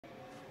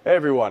Hey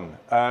everyone.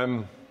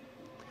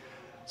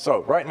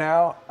 So right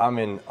now I'm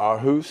in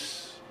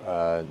Aarhus,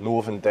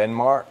 northern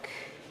Denmark,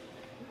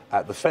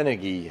 at the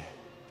Fenagy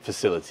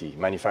facility,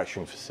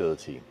 manufacturing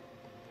facility.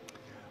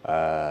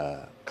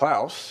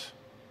 Klaus,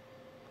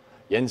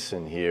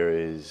 Jensen here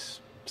is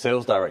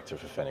sales director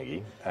for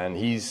Fenagy, and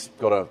he's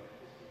got a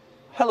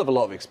hell of a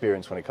lot of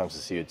experience when it comes to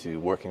CO2,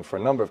 working for a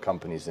number of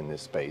companies in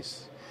this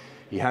space.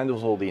 He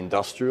handles all the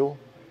industrial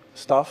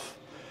stuff,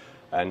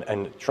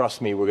 and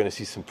trust me, we're going to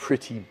see some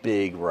pretty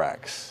big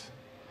racks.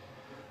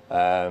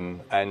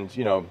 And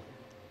you know,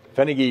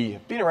 Fenagy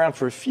been around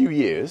for a few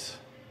years,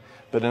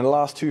 but in the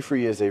last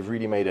 2-3 years they've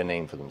really made a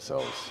name for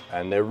themselves,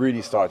 and they're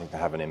really starting to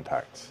have an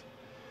impact.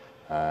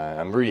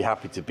 I'm really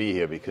happy to be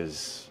here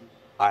because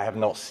I have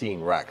not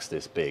seen racks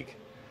this big.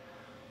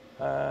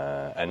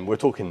 And we're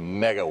talking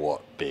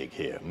megawatt big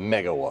here,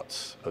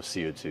 megawatts of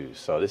CO2.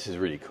 So this is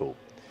really cool.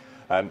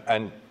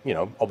 And you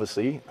know,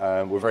 obviously,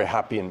 we're very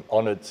happy and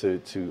honored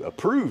to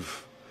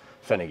approve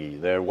Fenagy.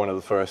 They're one of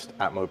the first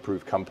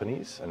ATMO-approved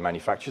companies and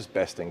manufacturers,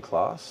 best in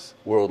class,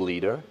 world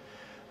leader.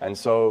 And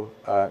so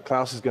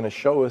Klaus is going to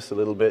show us a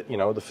little bit, you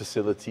know, the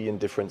facility and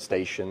different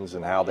stations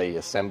and how they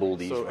assemble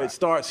these racks. It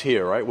starts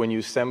here, right? When you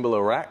assemble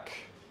a rack.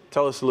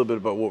 Tell us a little bit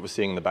about what we're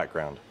seeing in the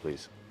background,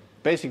 please.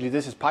 Basically,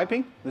 this is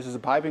piping. This is a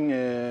piping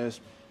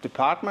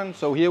department.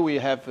 So here we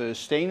have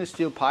stainless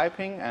steel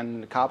piping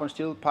and carbon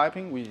steel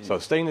piping. So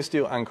stainless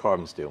steel and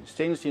carbon steel?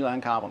 Stainless steel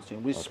and carbon steel.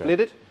 We split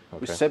it.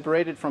 We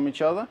separate it from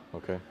each other.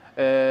 Okay.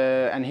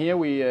 And here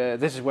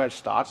this is where it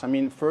starts. I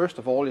mean, first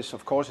of all,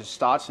 of course, it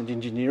starts in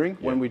engineering,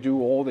 when we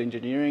do all the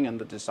engineering and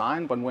the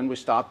design. But when we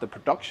start the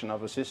production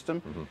of a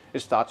system, it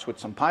starts with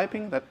some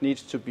piping that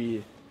needs to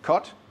be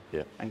cut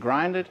and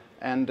grinded.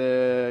 And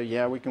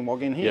we can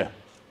walk in here. Yeah.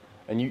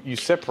 And you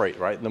separate,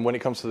 right? And then when it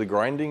comes to the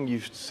grinding,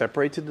 you've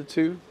separated the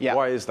two? Yeah.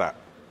 Why is that?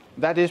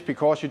 That is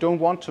because you don't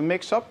want to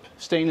mix up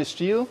stainless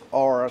steel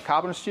or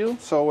carbon steel.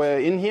 So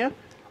in here,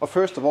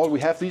 first of all, we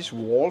have these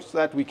walls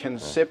that we can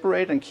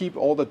separate and keep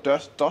all the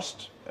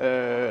dust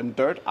and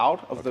dirt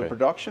out of the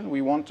production.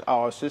 We want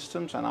our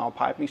systems and our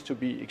pipings to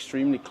be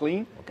extremely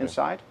clean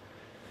inside.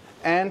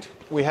 And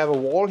we have a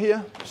wall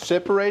here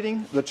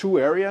separating the two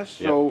areas.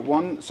 So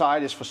one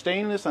side is for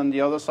stainless and the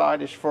other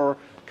side is for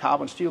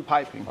carbon steel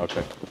piping.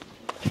 Okay.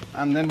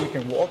 And then we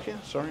can walk here,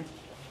 sorry.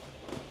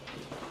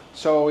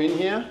 So in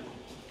here,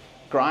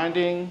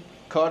 grinding,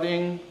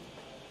 cutting,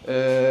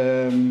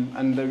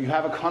 and you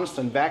have a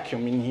constant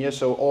vacuum in here,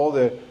 so all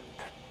the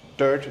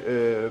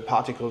dirt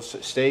particles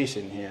stays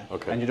in here.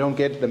 Okay. And you don't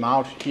get them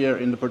out here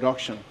in the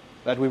production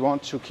that we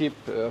want to keep,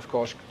 of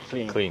course,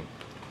 clean. Clean.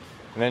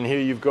 And then here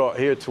you've got,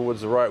 here towards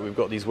the right, we've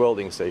got these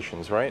welding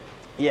stations, right?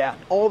 Yeah,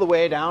 all the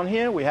way down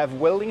here we have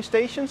welding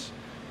stations.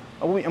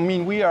 I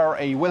mean, we are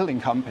a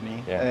welding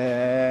company.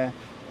 Yeah.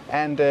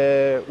 And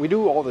we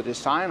do all the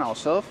design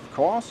ourselves, of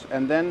course,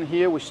 and then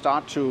here we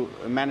start to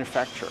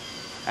manufacture.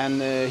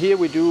 And here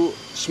we do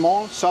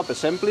small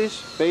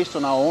sub-assemblies based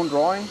on our own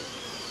drawing.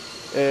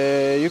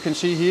 You can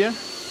see here.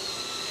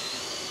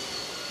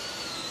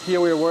 Here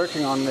we are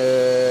working on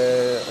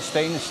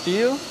stainless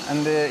steel,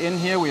 and in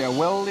here we are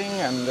welding,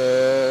 and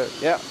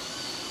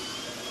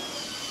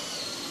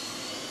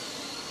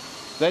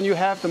Then you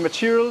have the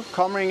material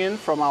coming in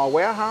from our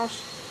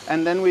warehouse,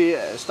 and then we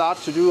start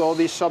to do all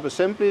these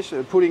sub-assemblies,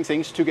 putting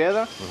things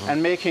together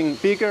and making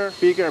bigger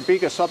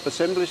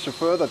sub-assemblies the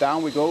further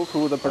down we go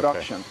through the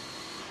production.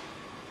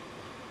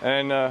 Okay.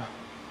 And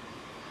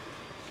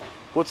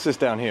what's this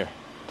down here?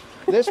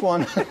 This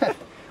one.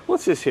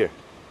 What's this here?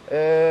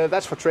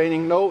 That's for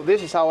training. No,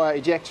 this is our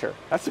ejector.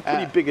 That's a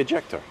pretty big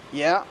ejector.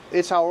 Yeah,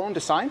 it's our own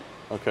design.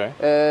 Okay.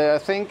 I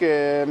think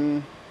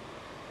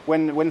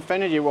when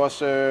Fenagy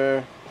was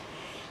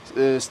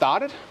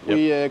started,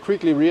 we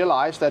quickly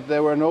realized that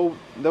there were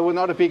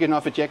not a big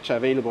enough ejector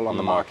available on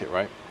the market,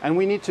 right? And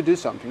we need to do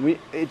something.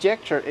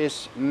 Ejector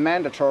is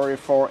mandatory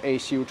for a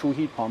CO2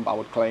 heat pump, I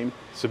would claim.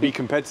 So be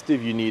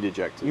competitive, you need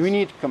ejectors. You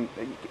need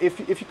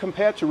if you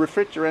compare to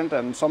refrigerant,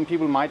 and some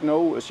people might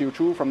know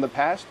CO2 from the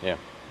past. Yeah.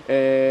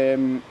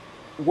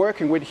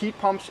 Working with heat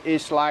pumps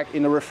is like,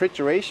 in a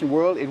refrigeration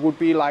world, it would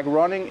be like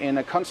running in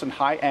a constant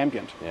high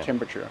ambient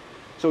temperature.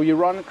 So you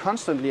run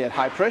constantly at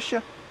high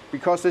pressure,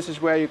 because this is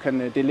where you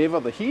can deliver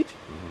the heat.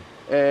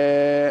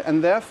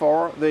 And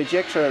therefore the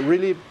ejector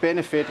really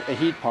benefit a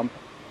heat pump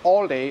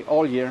all day,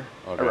 all year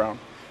around.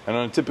 And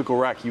on a typical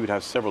rack you would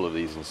have several of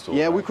these installed?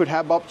 Yeah, right? We could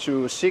have up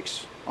to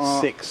six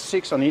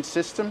on each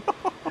system.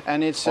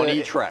 And it's on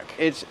each rack?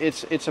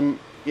 It's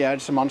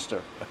a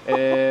monster.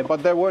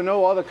 But there were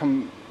no other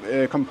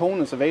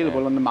components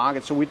available on the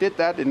market, so we did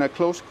that in a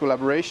close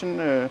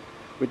collaboration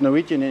with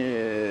Norwegian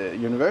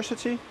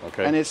University,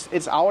 and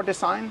it's our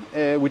design.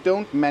 We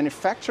don't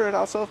manufacture it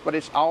ourselves, but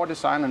it's our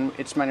design, and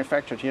it's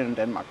manufactured here in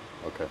Denmark.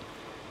 Okay.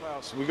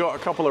 Well, so we got a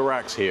couple of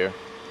racks here.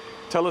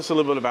 Tell us a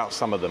little bit about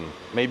some of them.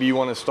 Maybe you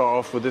want to start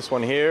off with this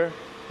one here.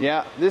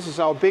 Yeah, this is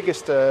our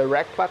biggest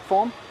rack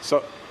platform.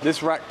 So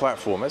this rack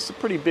platform, it's a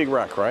pretty big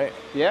rack, right?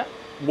 Yeah.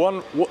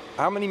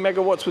 How many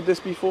megawatts would this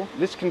be for?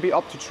 This can be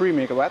up to 3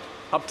 megawatt.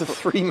 Up to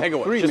 3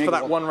 megawatts, just for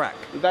that one rack?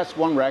 That's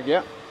one rack,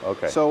 yeah.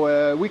 Okay.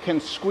 So we can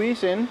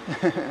squeeze in,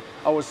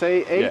 I would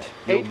say,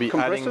 eight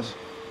compressors.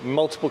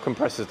 Multiple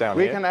compressors down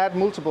we here. We can add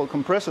multiple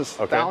compressors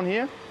down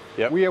here.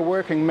 Yep. We are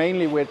working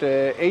mainly with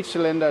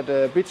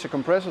 8-cylinder Bitzer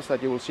compressors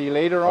that you will see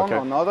later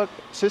on other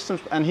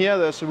systems. And here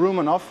there's room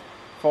enough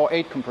for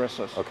 8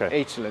 compressors,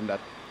 8-cylinder.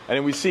 And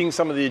then we're seeing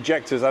some of the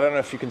ejectors. I don't know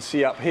if you can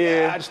see up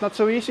here. Yeah, it's not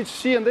so easy to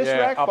see on this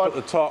rack. Up at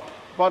the top.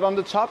 But on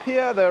the top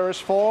here, there is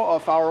 4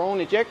 of our own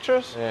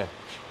ejectors. Yeah.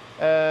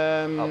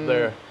 Up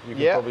there, you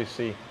can probably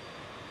see.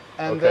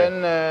 And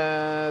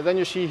then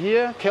you see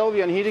here,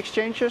 Kelvin heat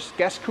exchangers,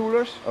 gas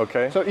coolers.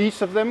 Okay. So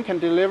each of them can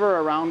deliver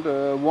around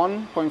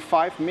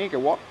 1.5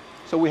 megawatt.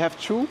 So we have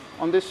 2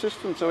 on this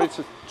system, so it's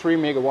a 3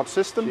 megawatt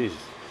system. Jesus.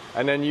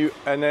 And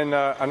then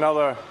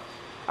another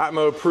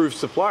Atmo-approved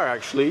supplier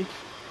actually,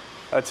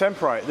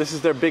 Temperite. This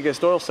is their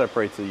biggest oil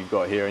separator you've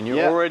got here, and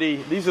you're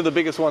already. These are the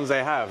biggest ones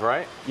they have,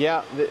 right?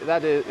 Yeah,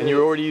 that is. And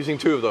you're already using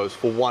 2 of those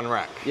for 1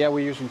 rack. Yeah,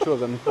 we're using 2 of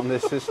them on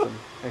this system.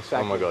 Exactly.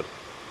 Oh my God.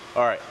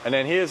 All right, and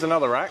then here's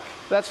another rack.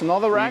 That's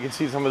another rack. You can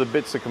see some of the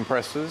bits of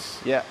compressors.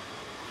 Yeah.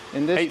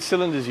 In this 8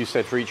 cylinders, you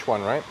said, for each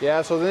one, right?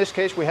 Yeah. So in this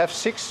case, we have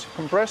 6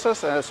 compressors.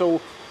 So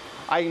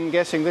I'm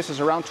guessing this is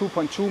around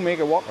 2.2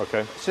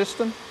 megawatt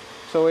system.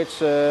 So it's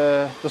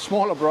the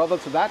smaller brother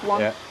to that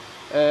one.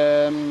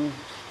 Yeah.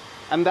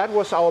 And that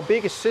was our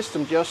biggest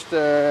system just,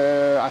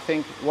 I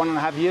think,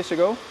 1.5 years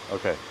ago.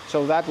 Okay.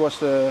 So that was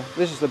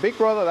this is the big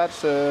brother.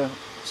 That's.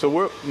 So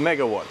we're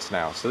megawatts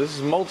now. So this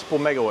is multiple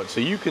megawatts. So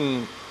you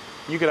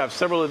could have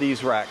several of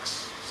these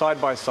racks side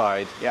by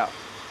side. Yeah.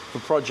 For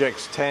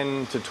projects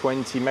 10 to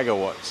 20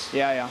 megawatts.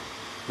 Yeah, yeah.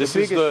 This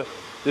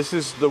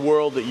is the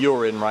world that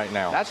you're in right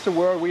now. That's the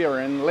world we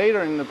are in.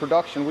 Later in the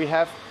production, we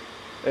have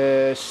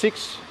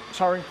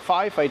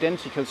 5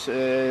 identical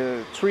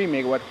 3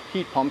 megawatt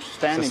heat pumps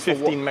standing. So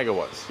 15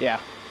 megawatts. Yeah.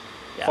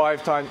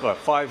 5 times,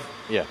 5,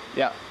 yeah.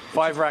 Yeah.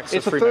 5 racks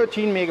it's of 3 a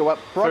 13 megawatt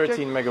project.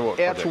 13 megawatt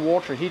air to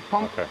water heat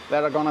pump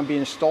that are going to be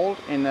installed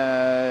in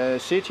a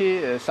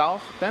city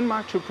south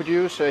Denmark to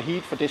produce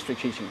heat for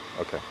district heating.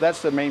 Okay.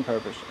 That's the main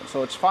purpose.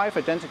 So it's 5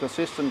 identical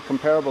systems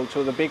comparable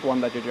to the big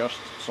one that you just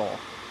saw.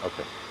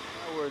 Okay.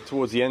 Now we're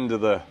towards the end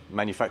of the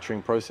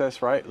manufacturing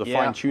process, right? The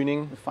fine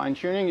tuning. The fine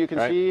tuning, you can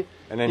see.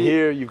 And then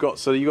here you've got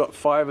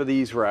 5 of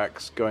these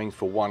racks going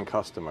for 1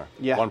 customer,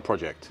 1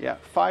 project. Yeah,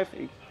 5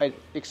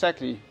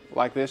 exactly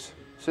like this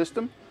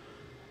system.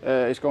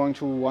 Is going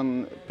to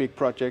 1 big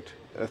project,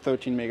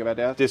 13 megawatt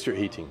air. District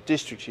heating.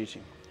 District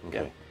heating.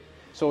 Okay. Yeah.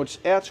 So it's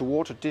air to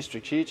water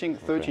district heating,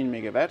 13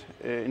 megawatt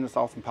in the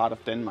southern part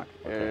of Denmark.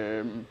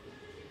 Okay.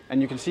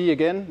 And you can see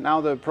again,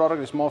 now the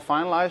product is more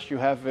finalized. You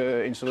have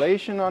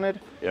insulation on it.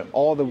 Yep.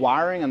 All the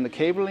wiring and the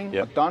cabling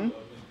are done.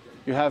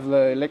 You have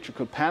the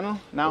electrical panel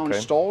now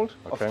installed,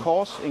 of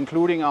course,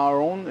 including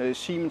our own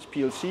Siemens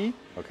PLC.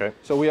 Okay.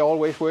 So we are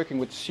always working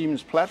with the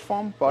Siemens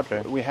platform,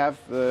 but we have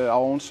our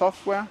own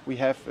software. We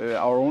have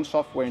our own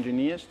software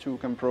engineers who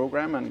can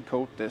program and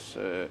code this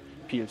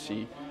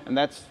PLC. And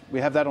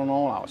we have that on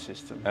all our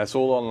systems. That's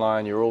all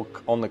online. You're all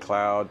on the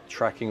cloud,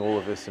 tracking all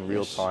of this in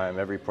real time.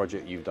 Every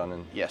project you've done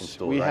and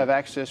installed. We have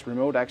access,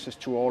 remote access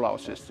to all our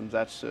systems.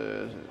 That's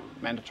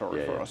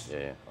mandatory for us.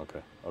 Yeah.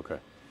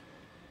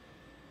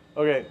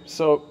 Okay,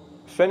 so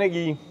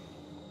Fenagy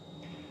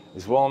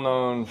is well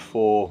known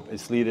for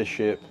its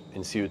leadership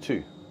in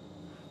CO2,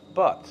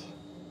 but,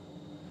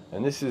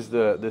 and this is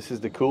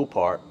the cool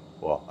part.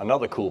 Well,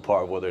 another cool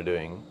part of what they're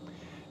doing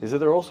is that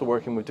they're also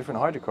working with different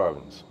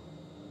hydrocarbons.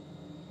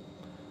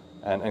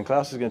 And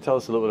Klaus is going to tell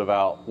us a little bit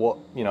about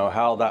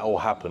how that all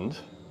happened,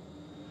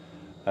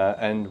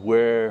 and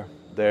where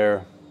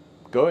they're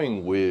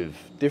going with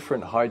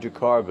different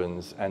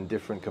hydrocarbons and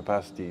different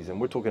capacities,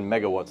 and we're talking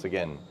megawatts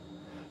again,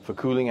 for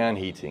cooling and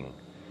heating,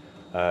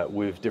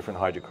 with different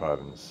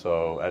hydrocarbons,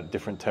 so at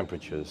different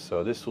temperatures.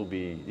 So this will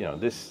be,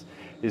 this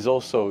is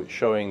also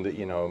showing that,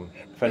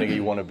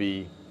 Fenagy want to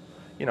be,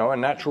 a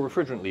natural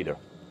refrigerant leader.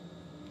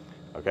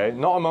 Okay,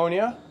 not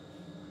ammonia,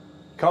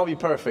 can't be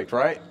perfect,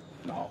 right?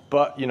 No.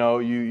 But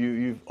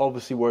you've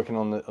obviously working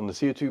on the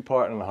CO2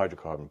 part and the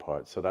hydrocarbon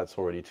part. So that's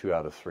already 2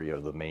 out of 3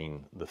 of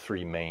the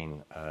 3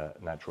 main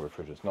natural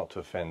refrigerants. Not to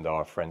offend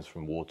our friends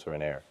from water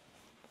and air.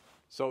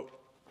 So,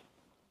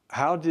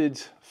 how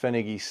did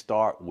Fenagy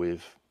start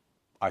with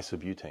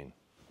isobutane?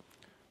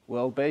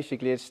 Well,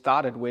 basically, it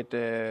started with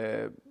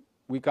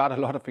we got a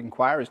lot of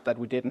inquiries that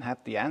we didn't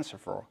have the answer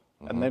for,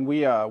 and then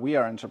we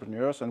are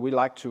entrepreneurs, and we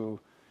like to.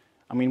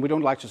 We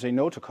don't like to say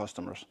no to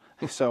customers,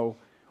 so.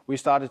 We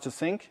started to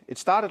think. It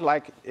started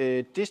like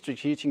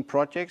district heating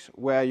projects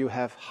where you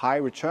have high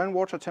return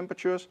water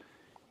temperatures.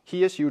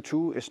 Here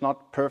CO2 is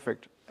not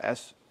perfect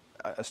as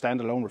a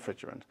standalone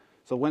refrigerant.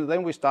 So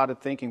then we started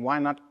thinking, why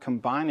not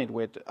combine it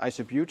with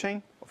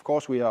isobutane? Of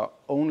course, we are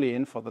only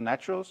in for the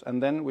naturals.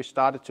 And then we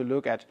started to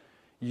look at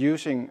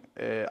using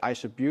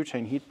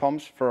isobutane heat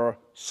pumps for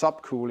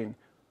subcooling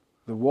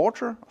the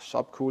water,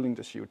 subcooling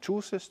the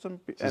CO2 system.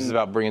 So this is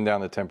about bringing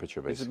down the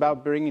temperature, basically. It's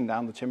about bringing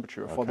down the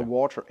temperature for the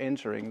water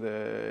entering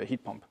the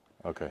heat pump.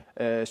 Okay.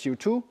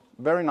 CO2,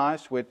 very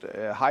nice with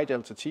high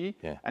delta T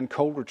and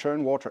cold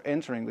return water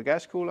entering the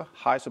gas cooler,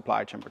 high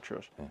supply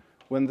temperatures. Yeah.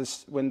 When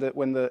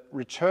the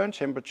return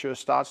temperature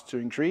starts to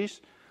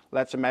increase,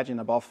 let's imagine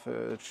above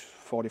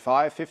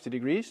 45, 50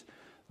 degrees,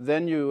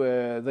 then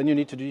you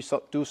need to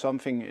do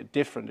something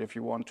different if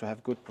you want to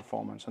have good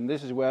performance. And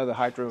this is where the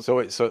hydro.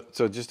 So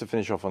just to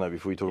finish off on that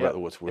before we talk about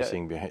what we're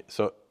seeing behind.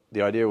 So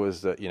the idea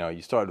was that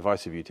you started with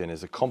isobutane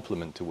as a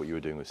complement to what you were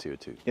doing with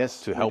CO2.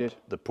 Yes, to help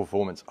the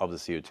performance of the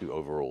CO2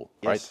 overall,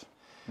 right? Yes.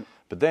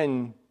 But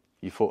then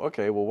you thought,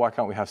 okay, well, why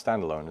can't we have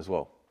standalone as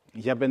well?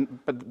 Yeah,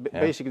 but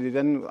basically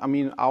then, I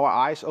mean, our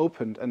eyes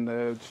opened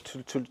and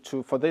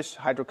for this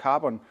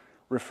hydrocarbon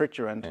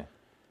refrigerant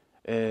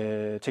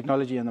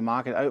technology in the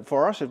market.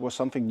 For us, it was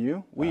something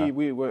new.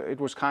 It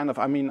was kind of,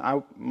 I mean,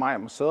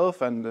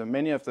 myself and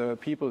many of the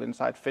people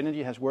inside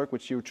Fenagy has worked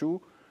with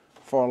CO2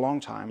 for a long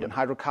time. And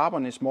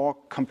hydrocarbon is more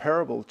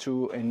comparable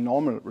to a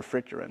normal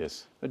refrigerant.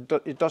 Yes.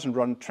 It doesn't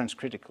run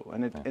transcritical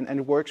and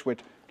it works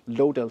with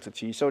low delta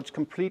T. So it's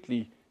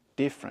completely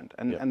different.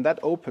 And that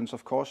opens,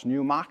 of course,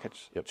 new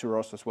markets to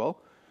us as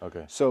well.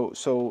 Okay.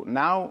 So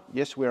now,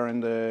 yes, we're in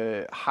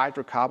the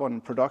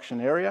hydrocarbon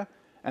production area.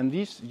 And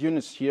these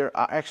units here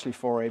are actually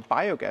for a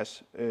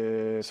biogas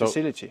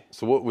facility.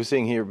 So what we're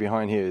seeing here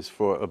behind here is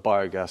for a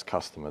biogas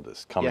customer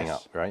that's coming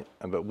up, right?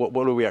 But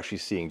what are we actually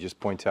seeing? Just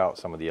point out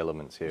some of the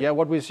elements here. Yeah,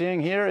 what we're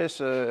seeing here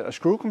is a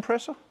screw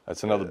compressor.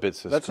 That's another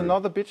Bitzer That's screw.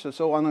 another Bitzer.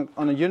 So on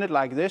a unit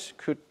like this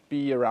could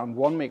be around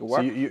 1 megawatt.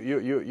 So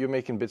you're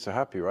making Bitzer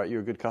happy, right?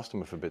 You're a good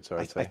customer for Bitzer,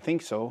 I'd say. I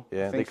think so.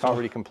 Yeah, they can't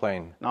really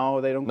complain. No,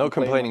 they don't. No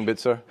complaining,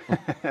 Bitzer.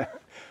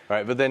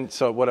 Right, but then,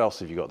 so what else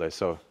have you got there?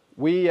 So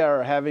we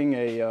are having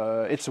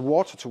it's a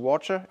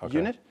water-to-water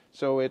unit,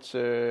 so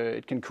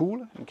it can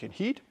cool and can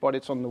heat, but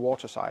it's on the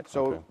water side.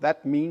 So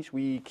that means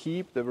we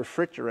keep the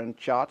refrigerant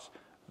charge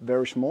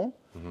very small.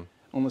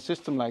 On a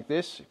system like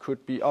this, it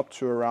could be up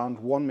to around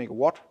 1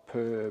 megawatt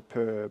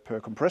per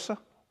compressor.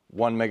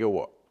 1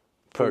 megawatt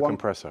per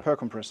compressor? Per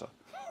compressor.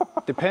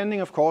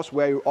 Depending, of course,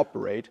 where you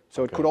operate.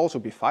 So it could also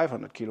be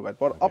 500 kilowatt,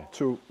 but up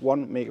to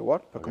 1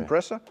 megawatt per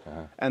compressor.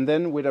 And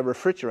then with a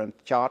refrigerant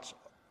charge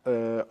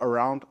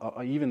around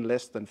or even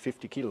less than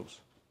 50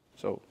 kilos.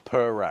 So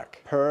per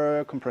rack?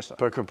 Per compressor.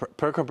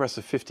 Per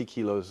compressor, 50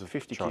 kilos of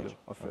 50 charge. Kilo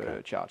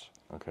of charge.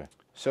 Okay.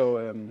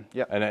 So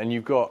yeah. And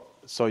you've got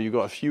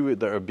a few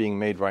that are being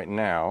made right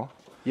now.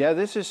 Yeah,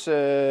 this is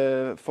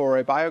for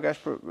a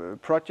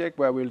biogas project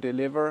where we'll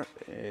deliver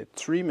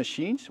 3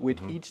 machines with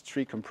each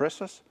 3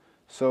 compressors.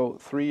 So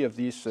 3 of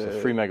these.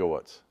 So 3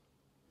 megawatts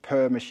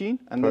per machine,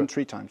 and then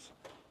 3 times.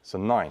 So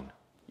 9.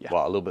 Yeah.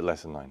 Well, a little bit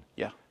less than 9.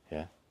 Yeah.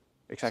 Yeah.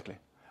 Exactly.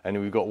 And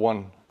we've got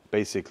one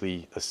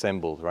basically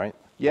assembled, right?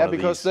 Yeah,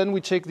 because then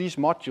we take these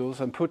modules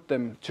and put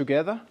them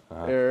together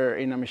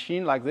in a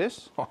machine like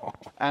this,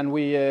 and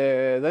we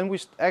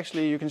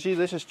actually, you can see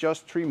this is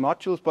just 3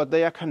 modules, but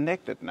they are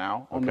connected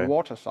now on the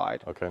water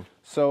side. Okay.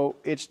 So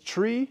it's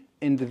 3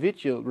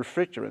 individual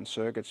refrigerant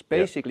circuits.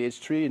 Basically, it's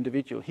 3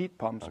 individual heat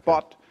pumps,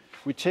 but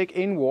we take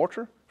in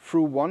water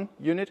through one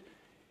unit,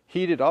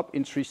 heat it up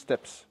in 3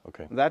 steps.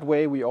 Okay. That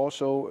way we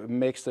also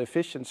makes the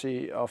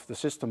efficiency of the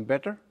system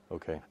better.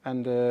 Okay.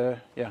 And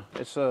yeah,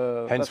 it's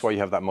hence why you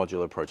have that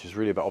modular approach. It's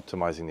really about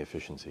optimizing the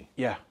efficiency.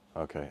 Yeah.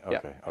 Okay.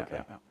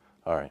 Yeah.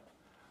 All right.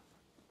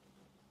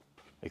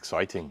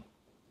 Exciting.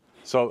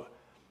 So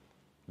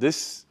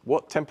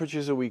what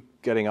temperatures are we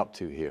getting up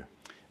to here?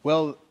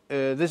 Well,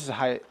 this is a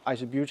high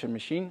isobutane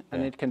machine,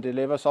 and it can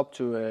deliver us up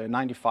to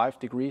 95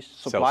 degrees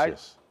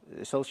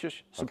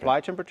Celsius supply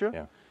temperature.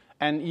 Yeah.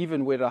 And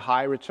even with a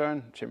high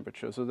return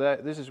temperature. So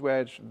this is where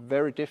it's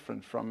very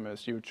different from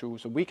CO2.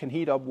 So we can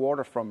heat up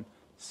water from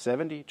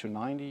 70 to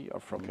 90 or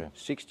from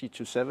 60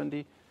 to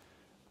 70,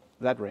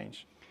 that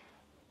range.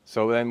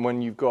 So then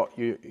when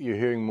you're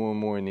hearing more and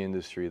more in the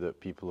industry that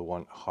people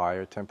want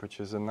higher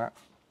temperatures than that?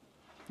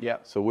 Yeah.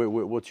 So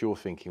what's your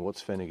thinking?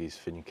 What's Fenagy's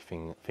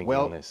thinking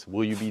on this?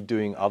 Will you be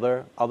doing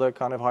other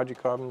kind of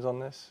hydrocarbons on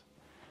this?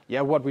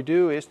 Yeah, what we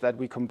do is that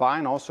we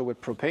combine also with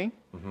propane.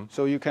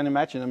 So you can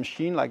imagine a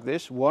machine like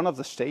this, one of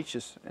the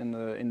stages in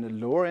the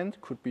lower end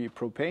could be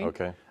propane.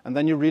 Okay. And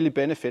then you really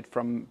benefit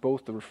from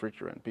both the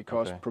refrigerant,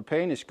 because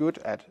propane is good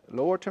at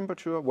lower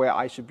temperature, where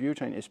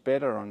isobutane is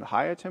better on the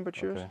higher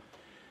temperatures. Okay.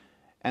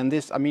 And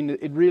this, I mean,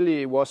 it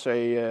really was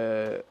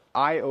a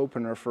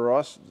eye-opener for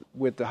us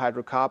with the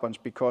hydrocarbons,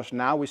 because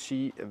now we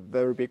see a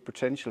very big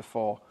potential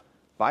for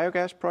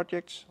biogas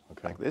projects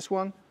like this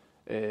one.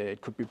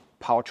 It could be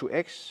power to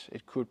X,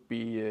 it could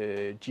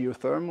be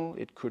geothermal,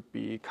 it could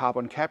be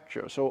carbon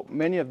capture. So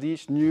many of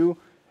these new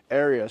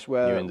areas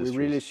where we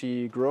really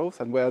see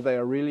growth and where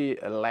there are really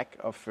a lack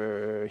of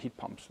heat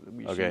pumps.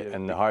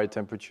 And the higher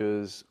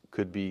temperatures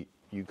could be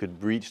you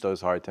could reach those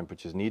higher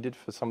temperatures needed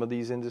for some of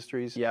these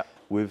industries Yeah.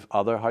 with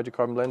other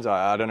hydrocarbon blends.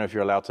 I don't know if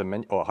you're allowed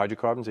to or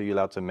hydrocarbons. Are you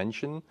allowed to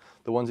mention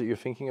the ones that you're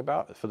thinking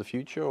about for the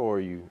future,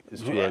 or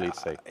it's too early to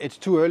say? It's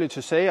too early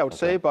to say, I would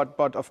say,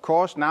 but of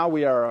course now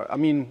we are. I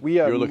mean, we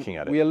are. You're looking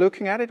at it. We are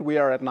looking at it. We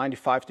are at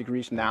 95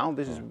 degrees now.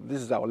 This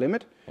is our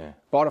limit. Yeah.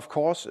 But of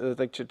course,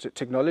 the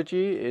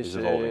technology is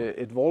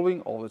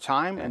evolving all the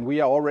time, and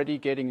we are already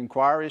getting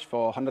inquiries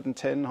for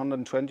 110,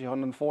 120,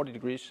 140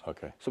 degrees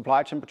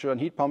supply temperature and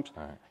heat pumps,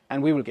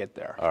 and we will get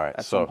there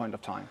at some point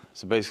of time.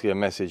 So basically, a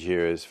message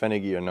here is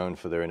Fenagy are known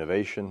for their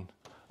innovation.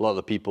 A lot of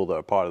the people that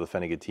are part of the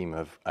Fenagy team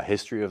have a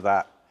history of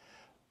that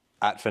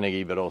at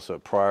Fenagy, but also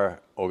at prior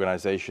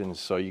organizations.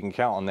 So you can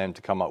count on them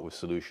to come up with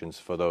solutions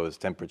for those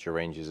temperature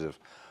ranges of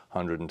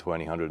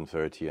 120,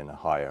 130 and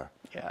higher.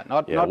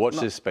 Yeah, watch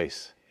this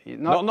space.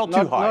 Not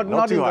too high.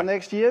 Not in the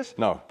next years.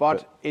 No,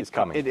 but it's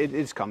coming.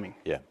 It's coming.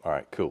 Yeah, all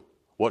right, cool.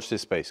 Watch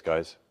this space,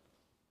 guys.